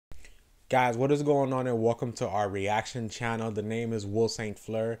Guys, what is going on, and welcome to our reaction channel. The name is Will Saint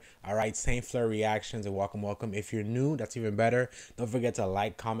Fleur. All right, Saint Fleur Reactions, and welcome. If you're new, that's even better. Don't forget to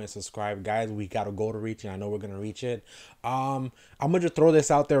like, comment, subscribe. Guys, we got a goal to reach, and I know we're gonna reach it. I'm gonna just throw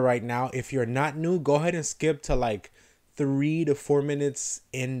this out there right now. If you're not new, go ahead and skip to like 3 to 4 minutes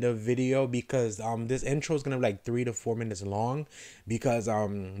in the video, because this intro is gonna be like 3 to 4 minutes long, because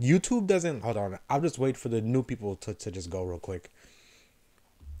YouTube doesn't, hold on, I'll just wait for the new people to just go real quick.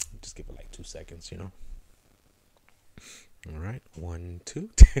 Just give it like 2 seconds, you know. All right, 1 2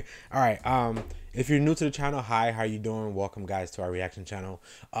 all right, if you're new to the channel, hi, how you doing? Welcome, guys, to our reaction channel.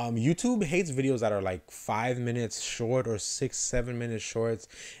 YouTube hates videos that are like 5 minutes short or 6-7 minutes shorts,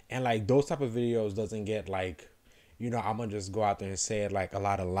 and like those type of videos doesn't get, like, you know, I'm gonna just go out there and say it, like a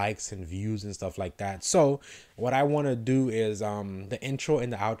lot of likes and views and stuff like that. So what I want to do is the intro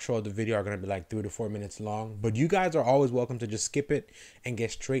and the outro of the video are gonna be like 3 to 4 minutes long, but you guys are always welcome to just skip it and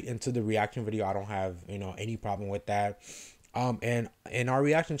get straight into the reaction video. I don't have, you know, any problem with that. And in our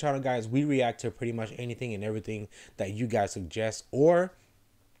reaction channel, guys, we react to pretty much anything and everything that you guys suggest, or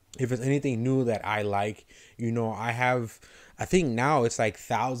if it's anything new that I like. You know, I think now it's like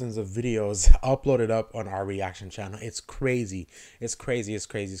thousands of videos uploaded up on our reaction channel. It's crazy. It's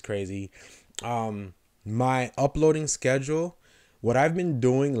crazy. My uploading schedule, what I've been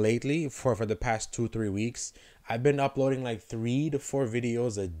doing lately for the past 2-3 weeks, I've been uploading like 3 to 4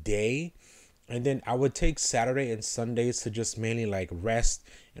 videos a day. And then I would take Saturday and Sundays to just mainly like rest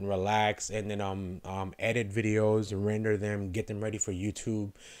and relax, and then edit videos, render them, get them ready for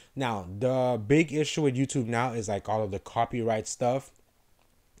YouTube. Now, the big issue with YouTube now is like all of the copyright stuff.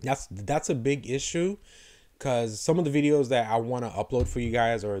 That's a big issue, because some of the videos that I want to upload for you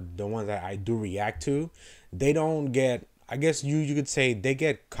guys, or the ones that I do react to, they don't get, I guess you could say, they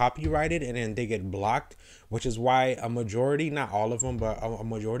get copyrighted and then they get blocked, which is why a majority, not all of them, but a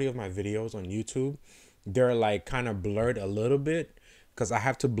majority of my videos on YouTube, they're like kind of blurred a little bit, because I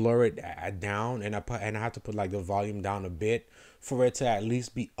have to blur it down, and I have to put like the volume down a bit for it to at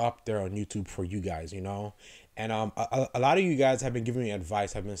least be up there on YouTube for you guys, you know. And a lot of you guys have been giving me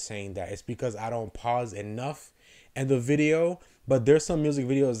advice, have been saying that it's because I don't pause enough in the video, but there's some music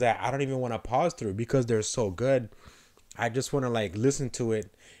videos that I don't even want to pause through because they're so good. I just want to like listen to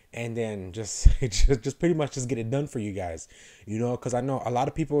it and then just pretty much just get it done for you guys, you know, because I know a lot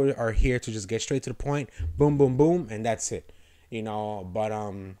of people are here to just get straight to the point, boom boom boom, and that's it, you know.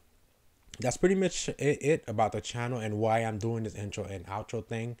 But that's pretty much it about the channel and why I'm doing this intro and outro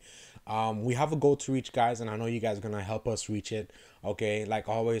thing. We have a goal to reach, guys, and I know you guys are gonna help us reach it. Okay, like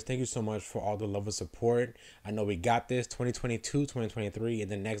always, thank you so much for all the love and support. I know we got this. 2022, 2023,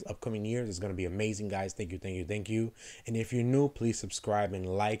 and the next upcoming years is gonna be amazing, guys. Thank you. And if you're new, please subscribe and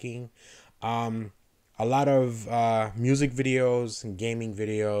liking. A lot of music videos and gaming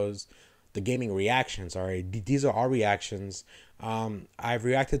videos, the gaming reactions. All right, these are our reactions. I've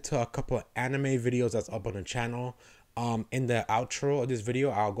reacted to a couple of anime videos that's up on the channel. In the outro of this video,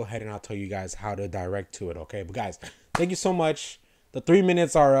 I'll go ahead and I'll tell you guys how to direct to it. Okay, but guys, thank you so much. The 3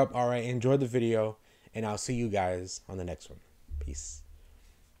 minutes are up. All right, enjoy the video, and I'll see you guys on the next one. Peace.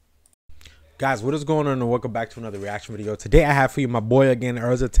 Guys, what is going on, and welcome back to another reaction video. Today I have for you my boy again,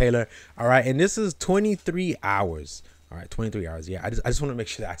 Ezra Taylor. All right, and this is 23 hours. All right, 23 hours. Yeah, I just want to make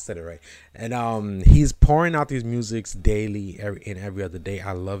sure that I said it right. And he's pouring out these musics daily, every other day.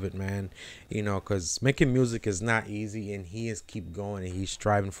 I love it, man. You know, because making music is not easy, and he is keep going and he's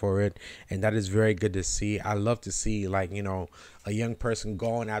striving for it, and that is very good to see. I love to see, like, you know, a young person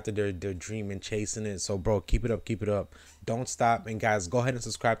going after their dream and chasing it. So, bro, keep it up. Don't stop. And guys, go ahead and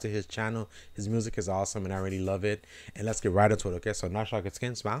subscribe to his channel. His music is awesome, and I really love it. And let's get right into it. Okay, so now Shock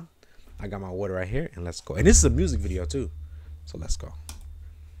Skin, smile. I got my water right here, and let's go. And this is a music video too, so let's go.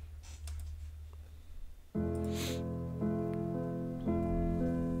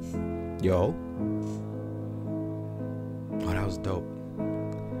 Yo. Oh, that was dope.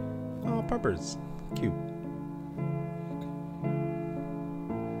 Oh, peppers. Cute.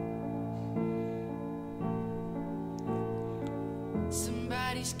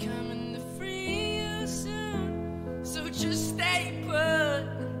 Somebody's coming to free you soon, so just stay put.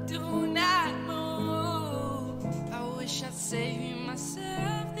 Do not move. I wish I'd save you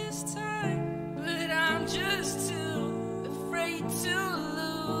myself this time, but I'm just too afraid to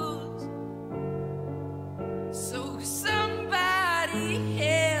lose. So somebody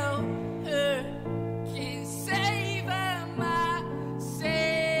help her, can save her myself.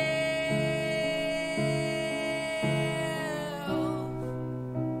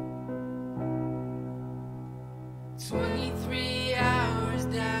 23 hours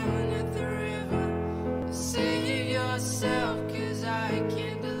down.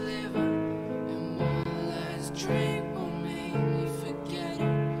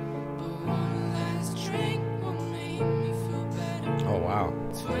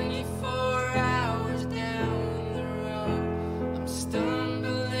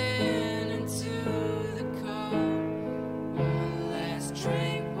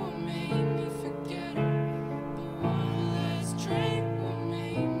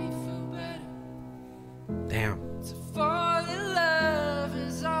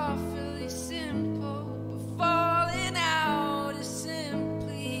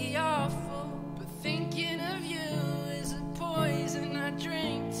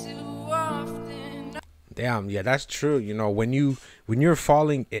 Damn, yeah, that's true. You know, when you're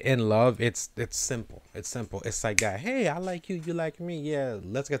falling in love, it's simple. It's simple. It's like that. Hey, I like you, you like me. Yeah,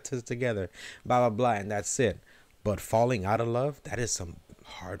 let's get this together. Blah blah blah, and that's it. But falling out of love, that is some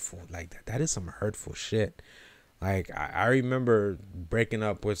hurtful, like that is some hurtful shit. Like I remember breaking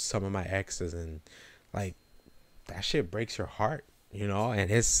up with some of my exes, and like that shit breaks your heart, you know.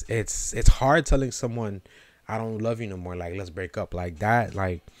 And it's hard telling someone I don't love you no more. Like let's break up, like that.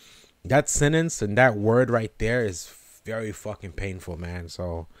 Like that sentence and that word right there is very fucking painful, man.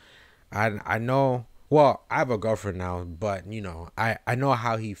 So I know. Well, I have a girlfriend now, but you know, I know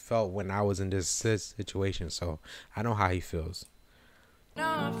how he felt when I was in this situation, so I know how he feels.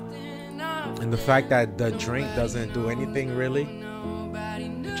 And the fact that the drink doesn't do anything really,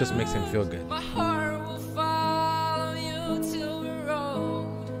 it just makes him feel good. My heart will follow you till we're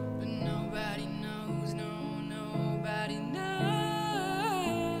old, but nobody knows, no, nobody knows.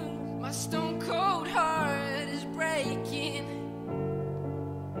 My stone cold heart is breaking,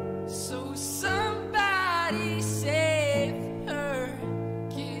 so somebody save her,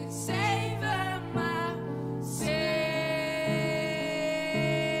 can't save her myself.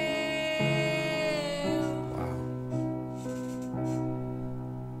 Wow.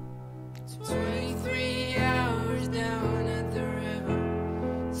 23 hours down at the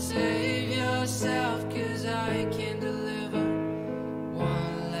river. Save yourself, cause I can't deliver.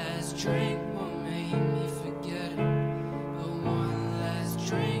 One last drink will make me forget it, but one last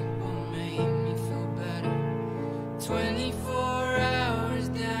drink will make me feel better. 24 hours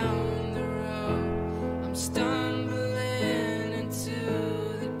down the road, I'm stumbling into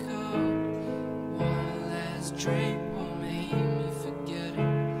the cold. One last drink will make me forget it,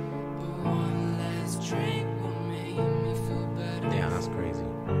 but one last drink will make me feel better. Damn, that's crazy.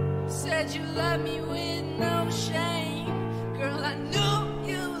 Said you love me with no shame. Girl, I knew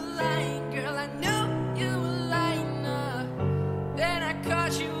you were lying. Girl, I knew you were lying. Then I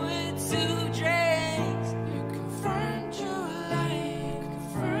caught you with 2 drinks. You confirmed you were lying. You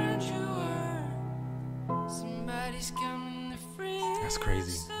confirmed you were. Somebody's coming to free. That's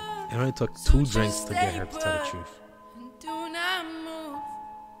crazy. It only took 2 drinks to get her to tell the truth. And do not move.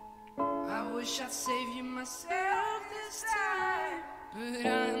 I wish I'd save you myself this time, but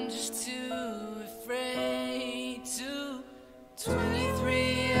I'm just too afraid to.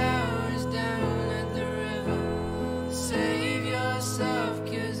 23 hours down at the river. Save yourself,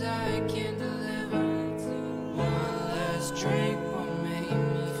 cause I can't deliver. One last drink will make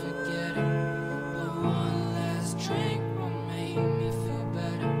me forget it, but one last drink will make me feel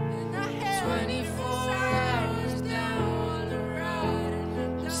better. 24 hours down the road,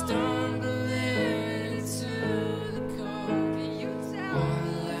 I'm stumbling into the cold.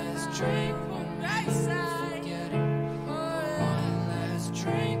 One last drink will make me forget it, but one last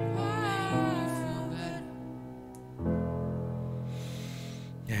drink will make me feel better.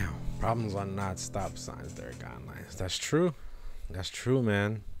 Damn, problems are not stop signs, they're guidelines. That's true. That's true,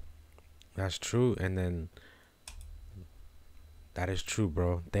 man. That's true. And then that is true,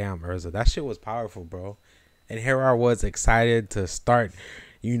 bro. Damn, Ezra, that shit was powerful, bro. And here I was excited to start,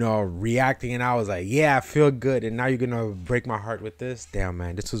 you know, reacting, and I was like, yeah, I feel good. And now you're gonna break my heart with this. Damn,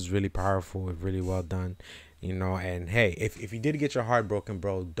 man, this was really powerful, really well done, you know. And hey, if you did get your heart broken,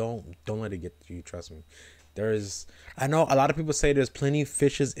 bro, don't let it get to you. Trust me. I know a lot of people say there's plenty of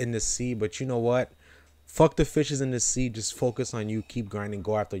fishes in the sea, but you know what? Fuck the fishes in the sea. Just focus on you. Keep grinding.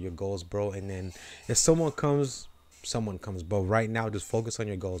 Go after your goals, bro. And then if someone comes, but right now just focus on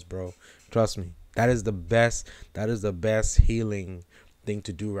your goals, bro. Trust me. That is the best healing thing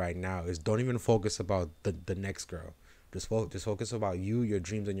to do right now. Is don't even focus about the next girl. Just focus about you, your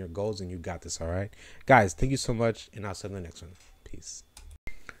dreams, and your goals, and you got this. All right, guys, thank you so much, and I'll see you in the next one. Peace.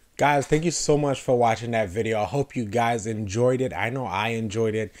 Guys, thank you so much for watching that video. I hope you guys enjoyed it. I know I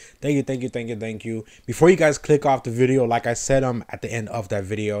enjoyed it. Thank you. Before you guys click off the video, like I said at the end of that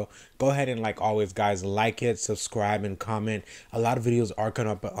video, go ahead and, like always, guys, like it, subscribe, and comment. A lot of videos are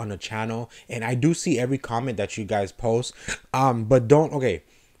coming up on the channel, and I do see every comment that you guys post. But don't, okay.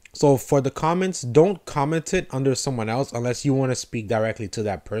 So for the comments, don't comment it under someone else unless you want to speak directly to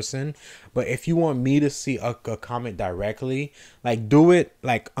that person. But if you want me to see a comment directly, like do it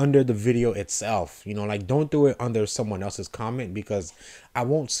like under the video itself, you know, like don't do it under someone else's comment, because I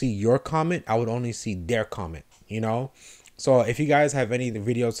won't see your comment. I would only see their comment, you know. So if you guys have any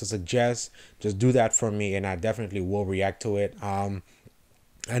videos to suggest, just do that for me, and I definitely will react to it. I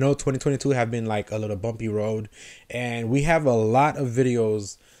know 2022 have been like a little bumpy road, and we have a lot of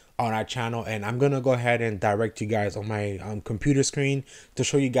videos on our channel, and I'm gonna go ahead and direct you guys on my computer screen to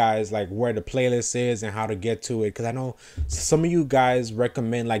show you guys like where the playlist is and how to get to it, because I know some of you guys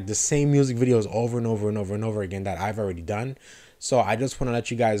recommend like the same music videos over and over and over and over again that I've already done. So I just want to let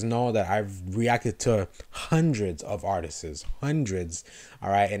you guys know that I've reacted to hundreds of artists, hundreds.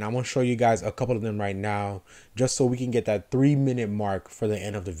 All right. And I'm going to show you guys a couple of them right now, just so we can get that 3-minute mark for the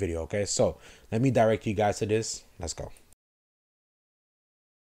end of the video. Okay. So let me direct you guys to this. Let's go.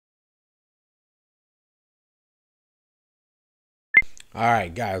 All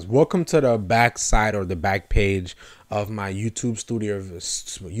right, guys, welcome to the back side or the back page of my YouTube studio.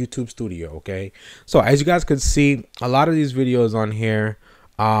 Okay, so as you guys could see, a lot of these videos on here,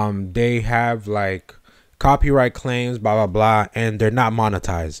 they have like copyright claims, blah blah blah, and they're not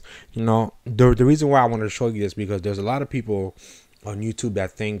monetized. You know, the reason why I want to show you this, because there's a lot of people on YouTube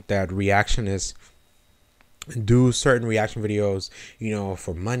that think that reactionists do certain reaction videos, you know,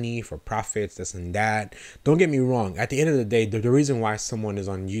 for money, for profits, this and that. Don't get me wrong. At the end of the day, the reason why someone is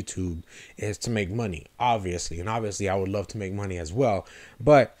on YouTube is to make money, obviously. And obviously, I would love to make money as well.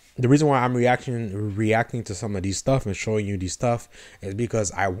 But the reason why I'm reacting to some of these stuff and showing you these stuff is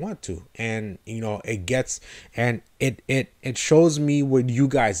because I want to. And, you know, it shows me what you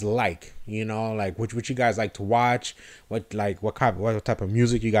guys like, you know, like what you guys like to watch, what type of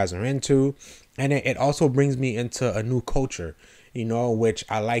music you guys are into. And it also brings me into a new culture, you know, which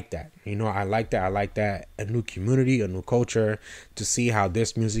I like that. You know, I like that. A new community, a new culture, to see how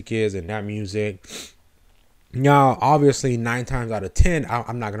this music is and that music. Now, obviously, 9 times out of 10,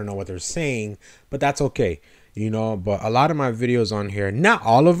 I'm not going to know what they're saying, but that's okay, you know. But a lot of my videos on here, not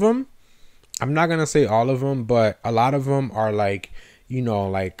all of them, I'm not going to say all of them, but a lot of them are like, you know,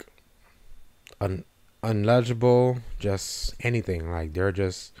 like unlegible, just anything. Like they're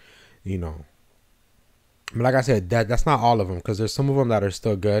just, you know. Like I said, that's not all of them, because there's some of them that are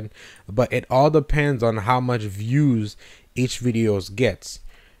still good, but it all depends on how much views each video gets,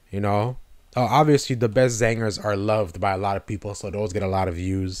 you know. Obviously the best zangers are loved by a lot of people, so those get a lot of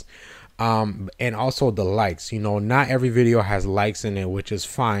views, and also the likes. You know, not every video has likes in it, which is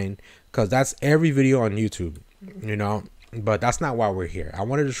fine, because that's every video on YouTube, you know. But that's not why we're here. I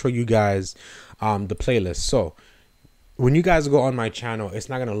wanted to show you guys the playlist. So when you guys go on my channel, it's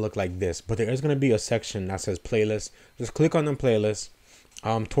not going to look like this, but there is going to be a section that says playlist. Just click on the playlist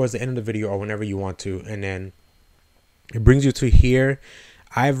towards the end of the video or whenever you want to, and then it brings you to here.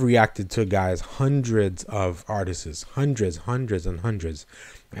 I've reacted to, guys, hundreds of artists, hundreds.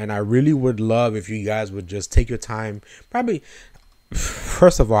 And I really would love if you guys would just take your time. Probably,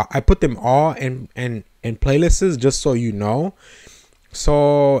 first of all, I put them all in playlists, just so you know.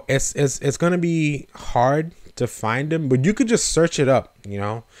 So it's going to be hard to find them, but you could just search it up, you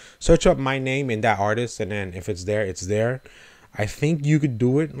know, search up my name and that artist, and then if it's there, it's there. I think you could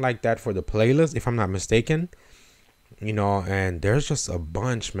do it like that for the playlist, if I'm not mistaken, you know. And there's just a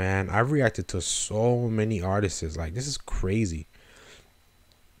bunch, man. I've reacted to so many artists. Like, this is crazy.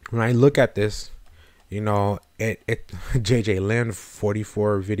 When I look at this, you know, it JJ Lynn,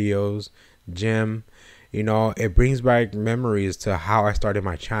 44 videos, Jim, you know, it brings back memories to how I started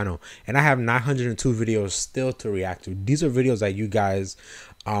my channel. And I have 902 videos still to react to. These are videos that you guys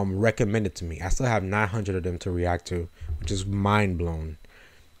recommended to me. I still have 900 of them to react to, which is mind blown.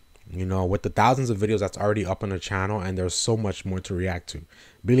 You know, with the thousands of videos that's already up on the channel, and there's so much more to react to.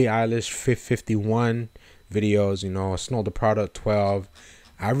 Billie Eilish, 51 videos, you know, Snow the Product, 12.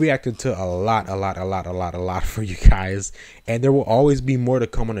 I reacted to a lot for you guys, and there will always be more to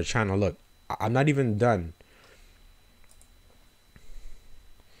come on the channel. Look, I'm not even done.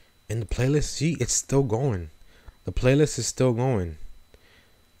 And the playlist, see, it's still going. The playlist is still going.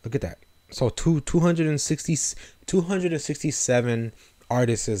 Look at that. So 267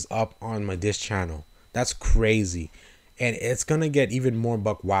 artists is up on this channel. That's crazy. And it's gonna get even more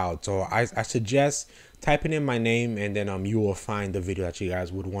buck wild. So I suggest typing in my name, and then you will find the video that you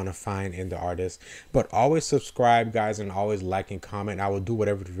guys would want to find in the artist. But always subscribe, guys, and always like and comment. I will do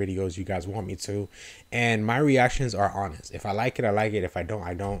whatever the videos you guys want me to, and my reactions are honest. If I like it, I like it. If I don't,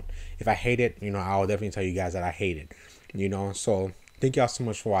 I don't. If I hate it, you know, I will definitely tell you guys that I hate it, you know. So thank y'all so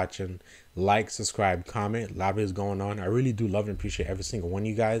much for watching. Like, subscribe, comment. A lot is going on. I really do love and appreciate every single one of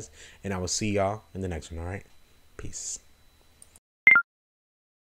you guys, and I will see y'all in the next one. All right, peace.